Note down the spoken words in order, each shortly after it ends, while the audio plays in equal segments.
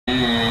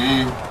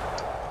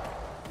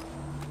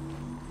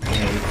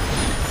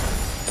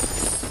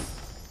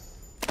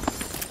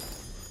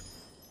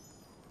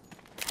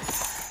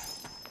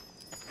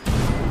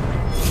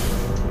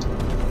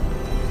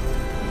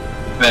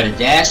Bro, the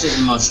dash is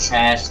the most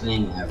trash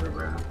thing ever,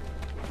 bro.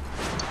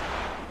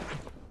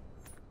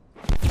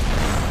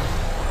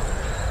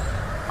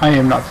 I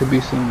am not to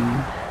be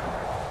seen.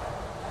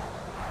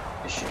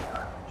 This shit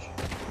garbage.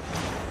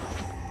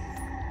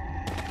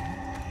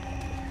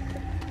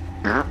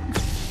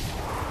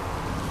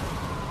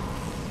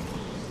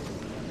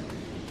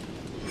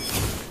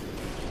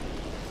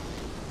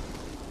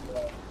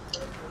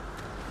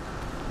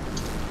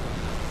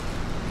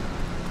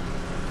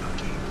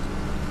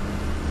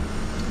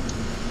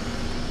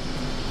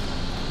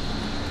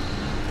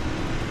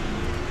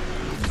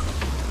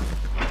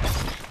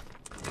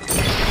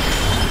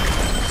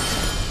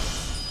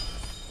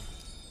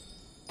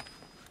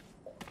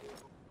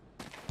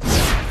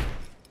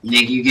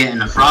 Nick, you getting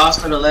the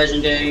frost or the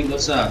legendary?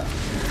 What's up?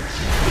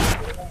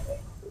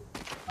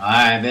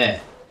 Alright,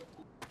 bet.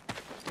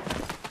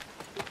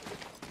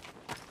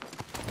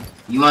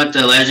 You want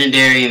the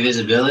legendary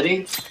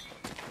invisibility?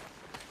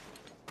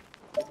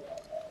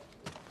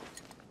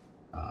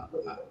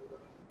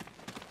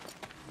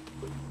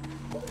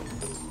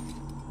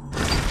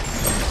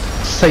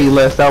 Say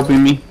less, that'll be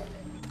me.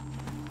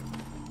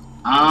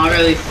 I don't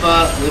really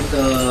fuck with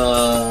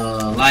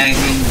the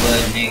lightning,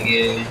 but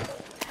nigga,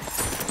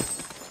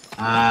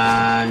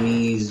 I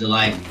need the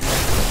lightning.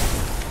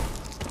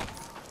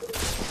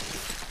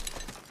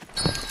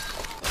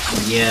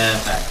 Yeah,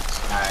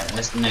 facts. Alright,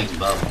 that's the next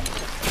bubble.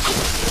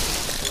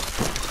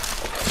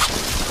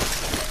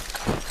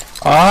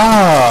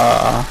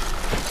 Ah,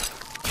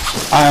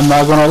 I'm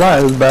not gonna lie,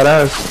 it's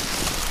badass.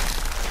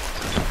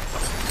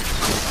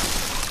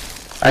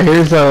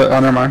 Here's oh,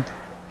 never mind.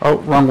 Oh,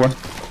 wrong one.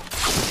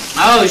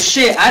 Oh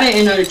shit, I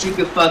didn't know that you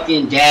could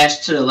fucking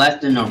dash to the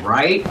left and the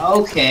right.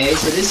 Okay,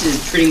 so this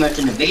is pretty much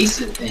an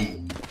evasive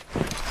thing.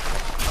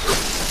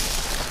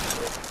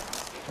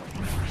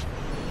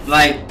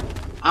 Like,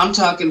 I'm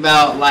talking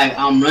about like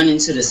I'm running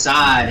to the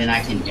side and I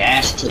can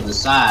dash to the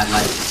side,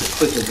 like it's a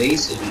quick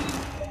evasive.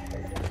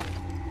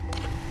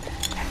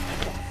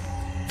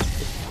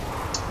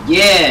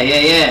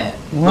 Yeah.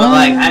 What?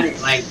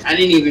 But I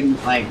didn't even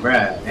like,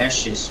 bruh, that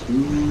shit's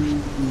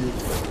smooth.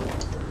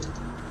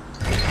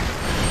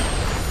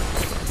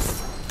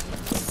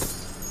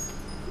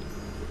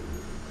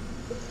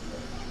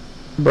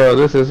 Bro,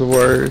 this is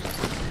worse.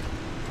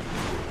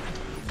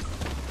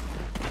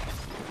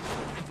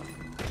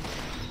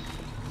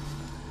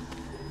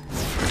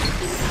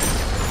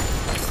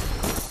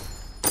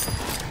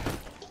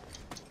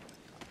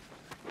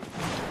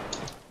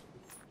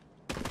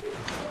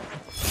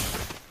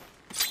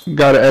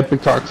 Got an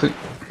epic toxic.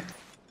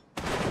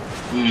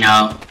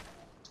 No.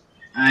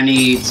 I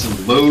need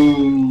some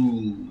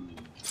booze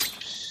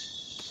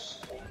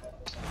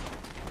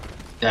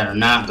that are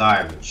not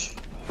garbage.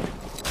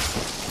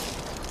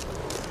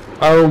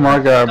 Oh my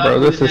god, bro,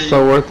 this is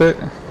so worth it.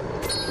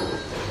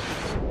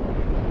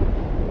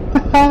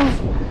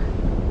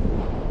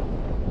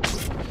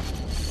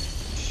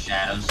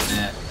 Shadow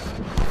step.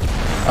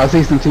 I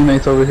see some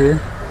teammates over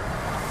here.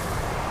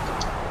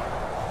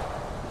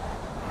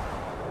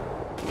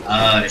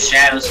 The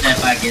shadow step,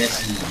 I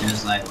guess, is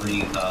just like, what do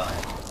you call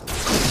it?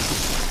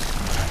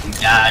 You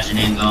dodge and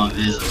then go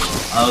invisible.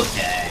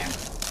 Okay.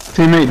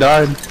 Teammate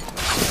died.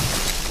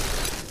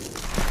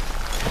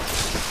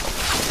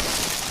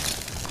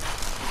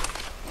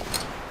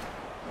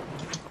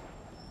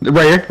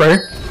 Right here, right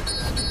here.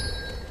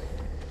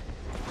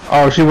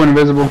 Oh, she went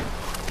invisible.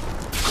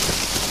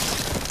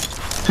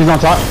 She's on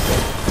top.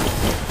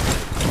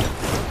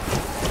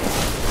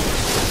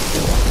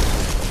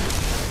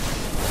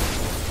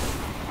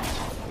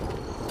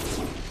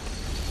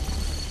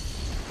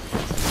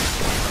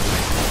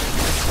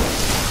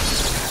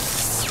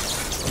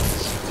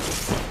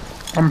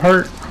 I'm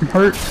hurt.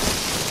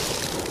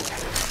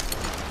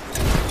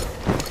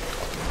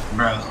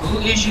 Bro, who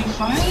is you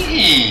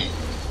fighting?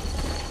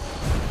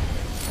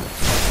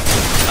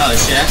 Oh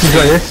shit, She's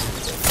right here.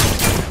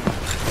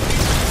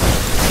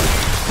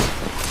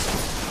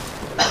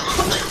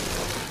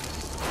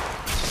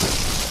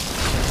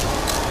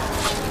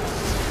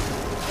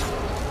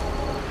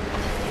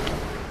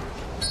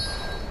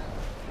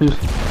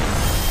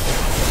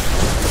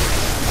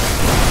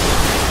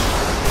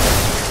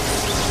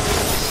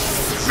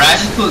 Bro, I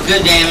just put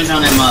good damage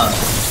on that mug.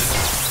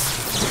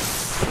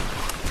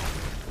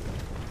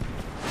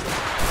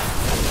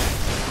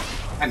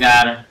 I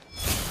got her.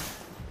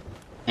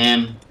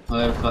 Him,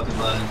 whoever the fuck it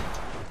was.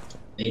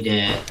 They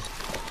dead.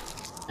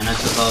 And I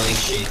took all this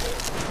shit.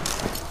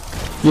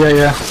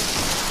 Yeah.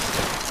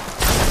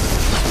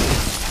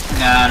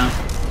 Got him.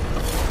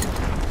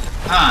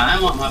 Ah, I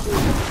want my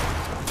food.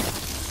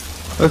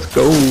 Let's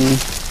go.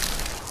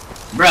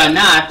 Bruh,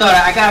 nah, I thought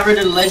I got rid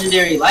of the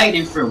legendary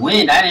lightning for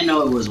wind. I didn't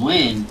know it was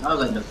wind. I was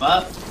like, the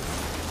fuck?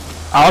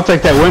 I'll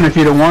take that win if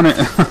you don't want it.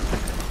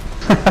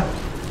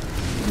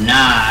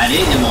 Nah, I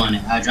didn't want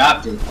it. I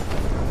dropped it.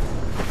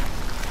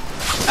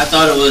 I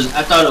thought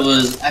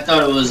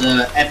it was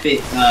a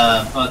epic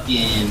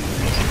fucking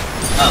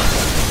oh.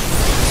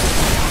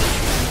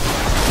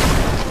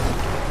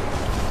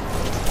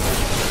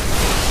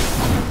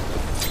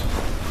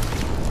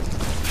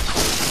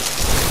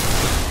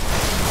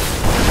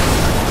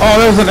 Oh,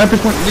 there's an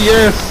epic one.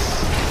 Yes.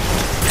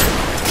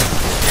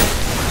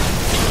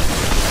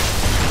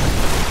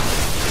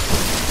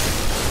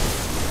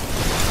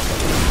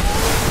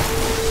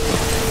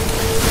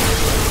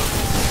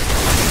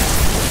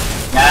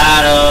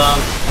 Got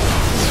him.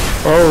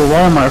 Oh, why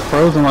am I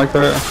frozen like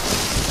that?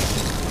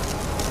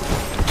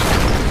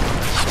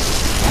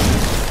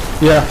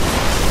 Yeah.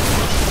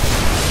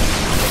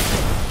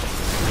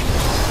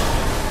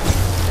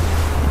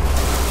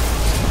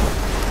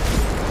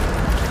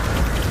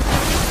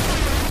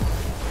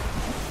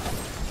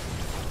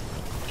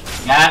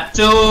 Got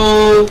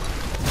two.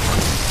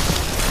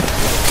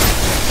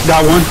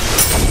 Got one.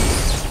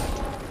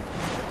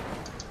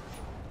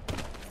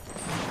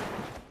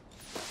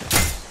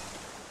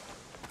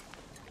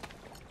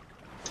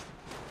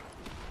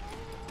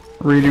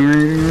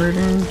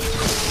 Reading.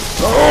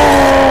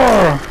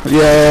 Oh!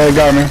 Yeah, it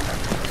got me.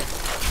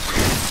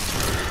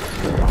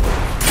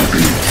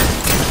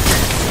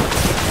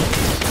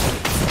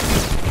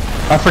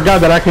 I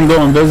forgot that I can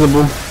go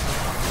invisible.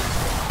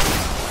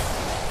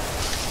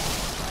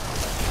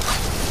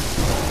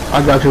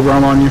 I got you, bro.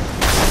 I'm on you.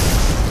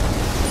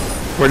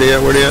 Where they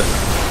at? Where they at?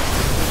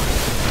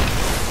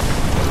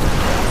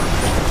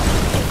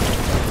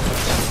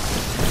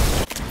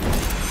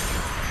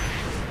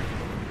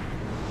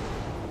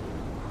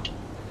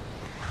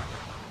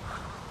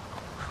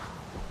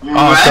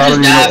 I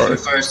just died for the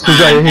first time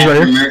He's right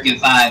after here. murking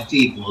 5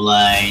 people.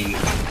 Like,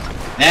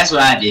 that's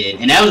what I did.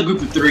 And that was a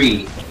group of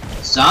 3.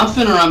 So I'm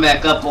finna run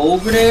back up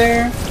over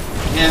there. You know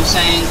what I'm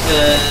saying?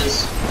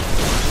 Cause,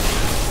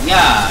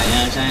 yeah, you know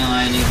what I'm saying?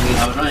 Like, nigga,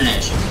 I was running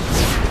that shit.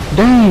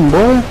 Dang,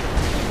 boy.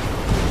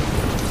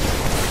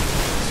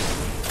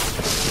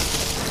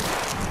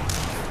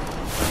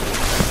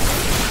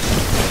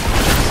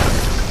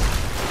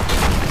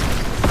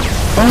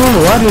 Oh,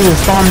 why did it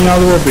spawn me all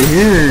the way over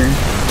here?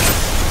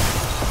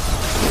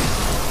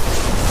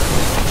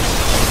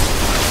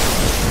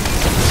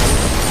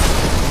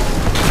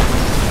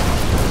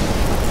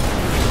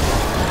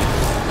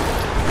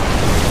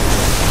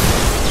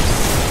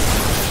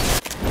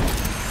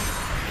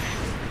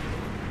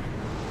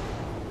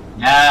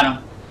 Got him.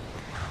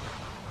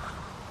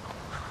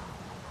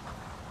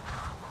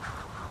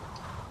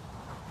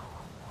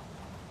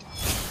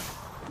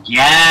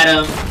 Got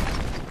him.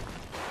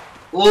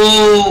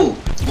 Ooh,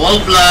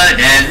 wolf blood,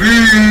 that's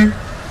me.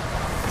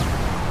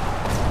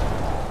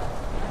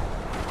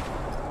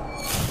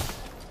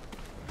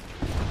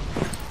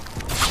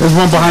 There's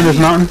one behind this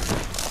mountain.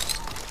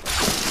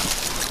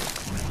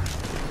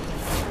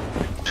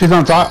 She's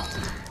on top.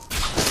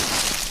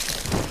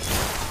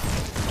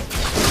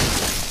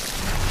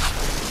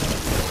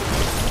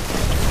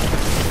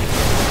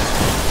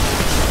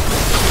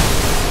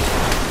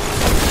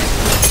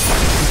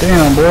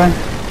 Damn, boy.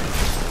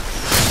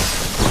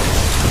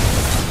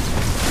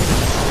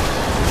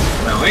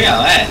 Bro, where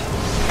y'all at?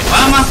 Why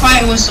am I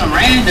fighting with some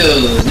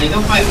randos? Nigga,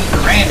 I'm fighting with the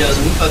randos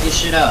and we fucking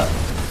shit up.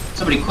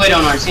 Somebody quit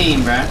on our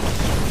team, bruh.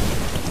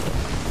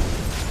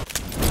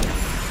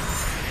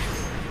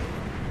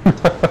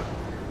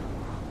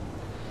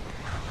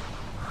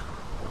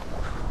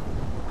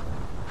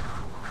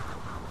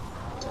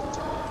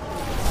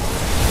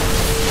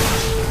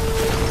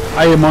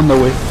 I am on the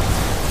way.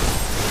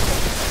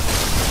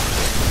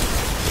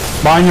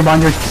 Behind you,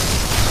 behind you.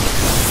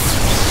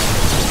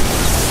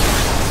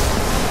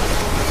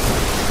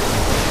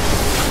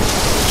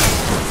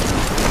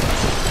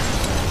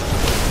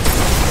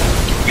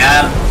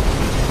 Got him.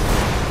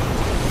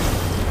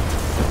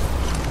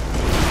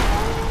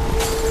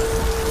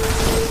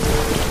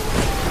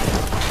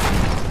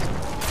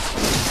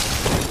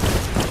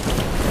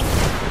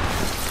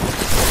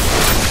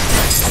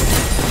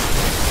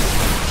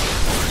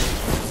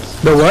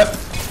 The what?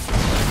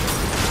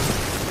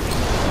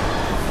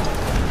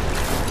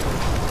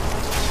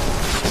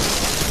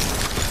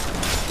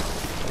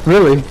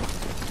 Really?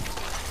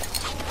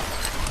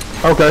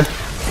 Okay.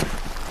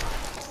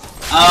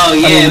 Oh,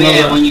 yeah, didn't know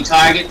yeah, that. when you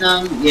target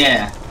them,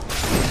 yeah.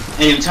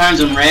 And it turns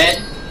them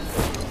red.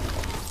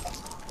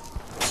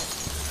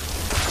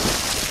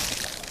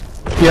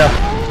 Yeah.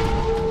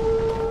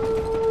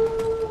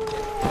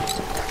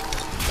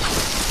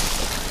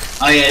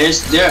 Oh, yeah,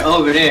 they're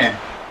over there.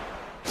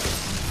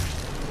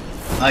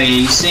 Oh, yeah,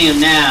 you see them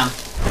now.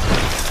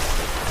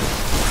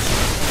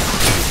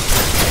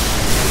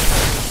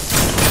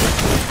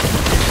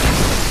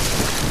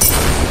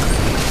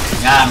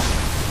 Got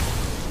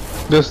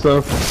him. This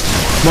stuff.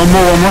 One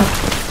more.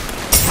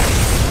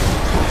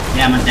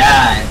 Yeah, I'ma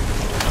die.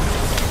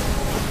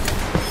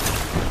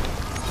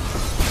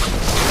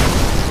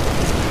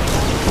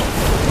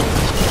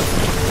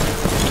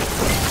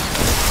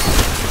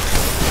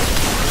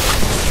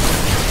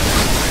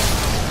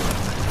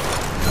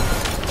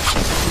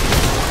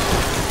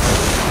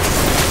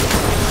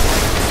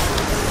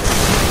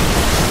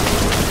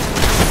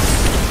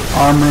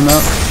 Armoring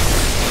up.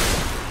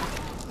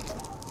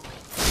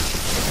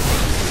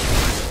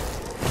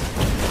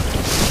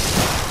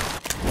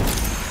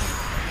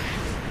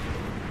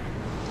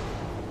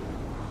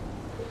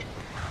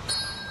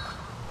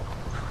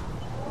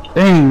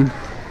 Dang.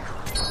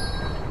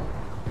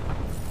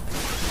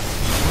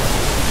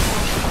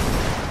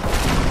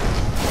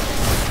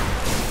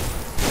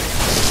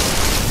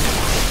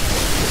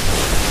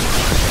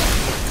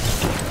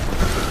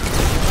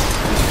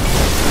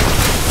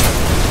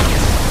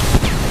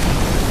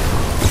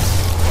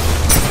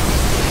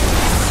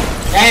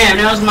 Damn,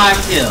 that was my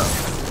kill.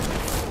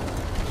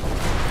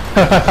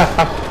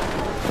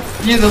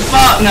 Nigga,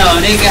 fuck no,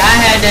 nigga. I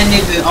had that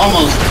nigga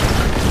almost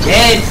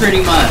dead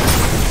pretty much.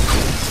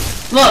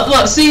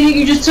 Look, see, nigga,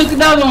 you just took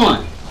another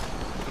one.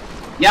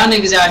 Y'all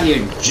niggas out here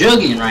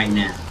jugging right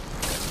now.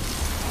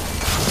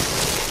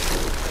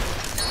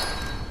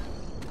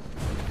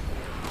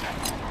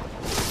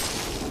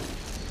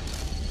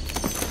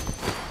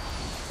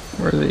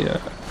 Where are they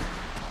at?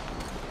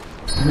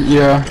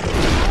 Yeah.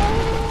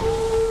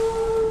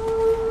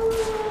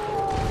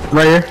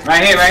 Right here?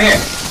 Right here, right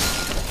here.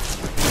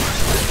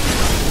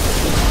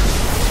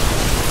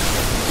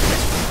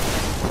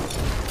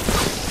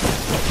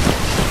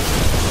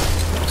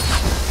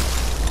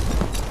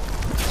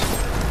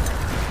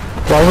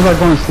 Why was I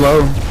going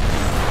slow?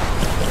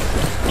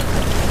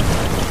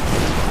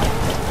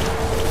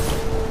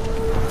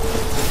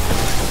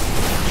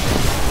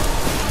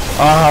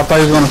 I thought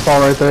he was gonna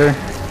fall right there.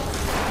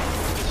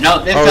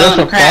 Nope, they fell in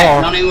the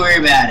crack. Don't even worry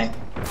about it.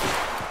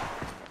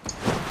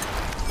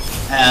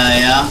 Hell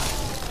yeah.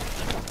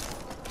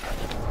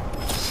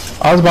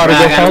 I was about to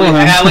go follow him.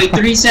 I gotta wait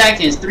 3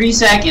 seconds. 3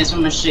 seconds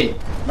from the shit.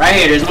 Right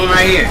here, there's one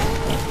right here.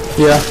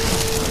 Yeah.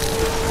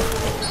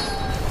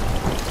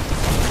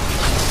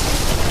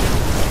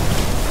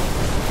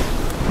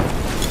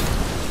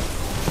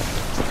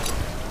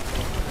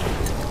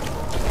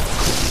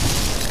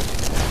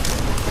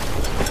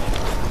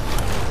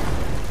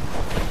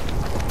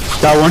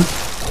 Got one.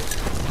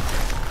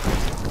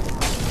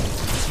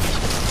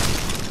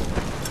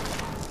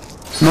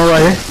 No,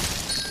 right here.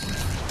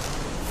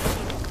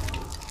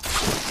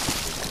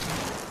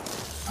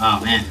 Oh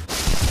man.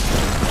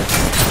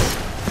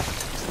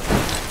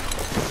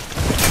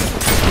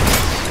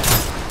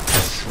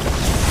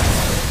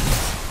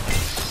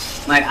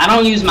 Like, I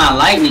don't use my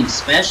lightning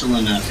special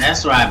enough.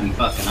 That's where I be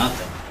fucking up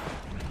there.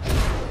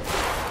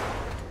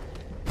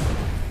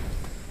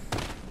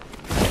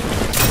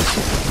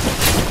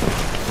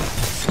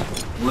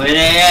 Where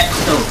they at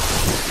though?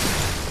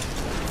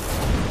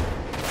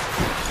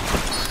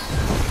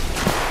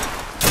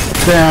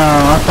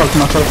 Damn, I fucked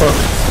myself up.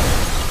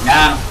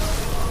 Got him.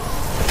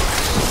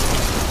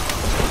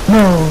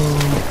 No.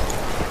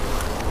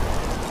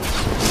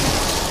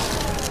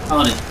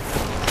 Hold it.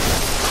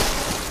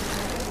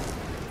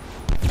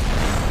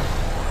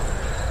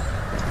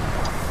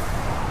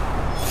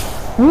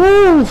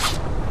 Woo!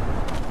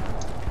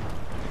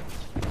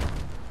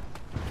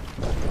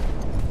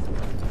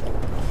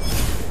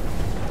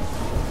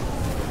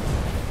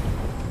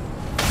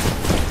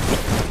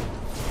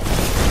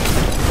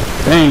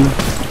 Dang.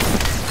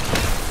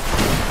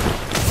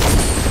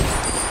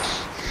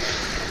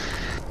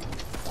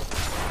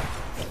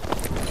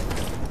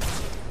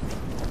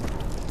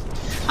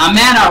 I'm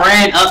mad I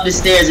ran up the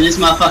stairs and this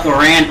motherfucker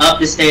ran up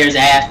the stairs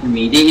after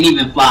me. Didn't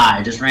even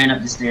fly, just ran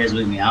up the stairs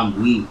with me.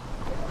 I'm weak.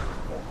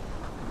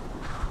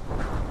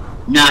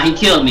 Nah, he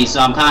killed me,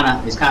 so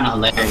it's kinda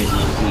hilarious.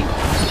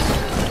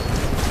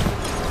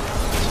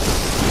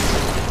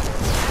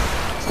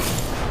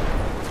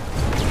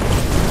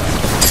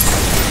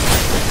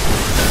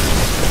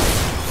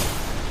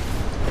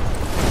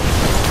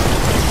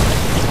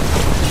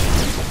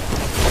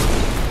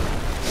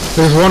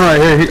 There's one right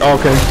here.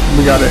 Okay,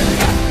 we got it.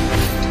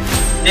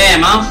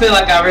 Damn, I don't feel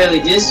like I really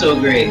did so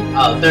great.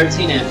 Oh,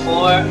 13 and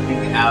 4.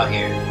 Nigga out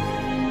here.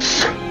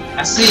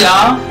 I see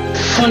y'all.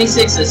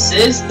 26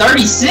 assists.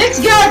 36?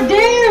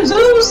 Goddamn,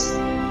 Zeus.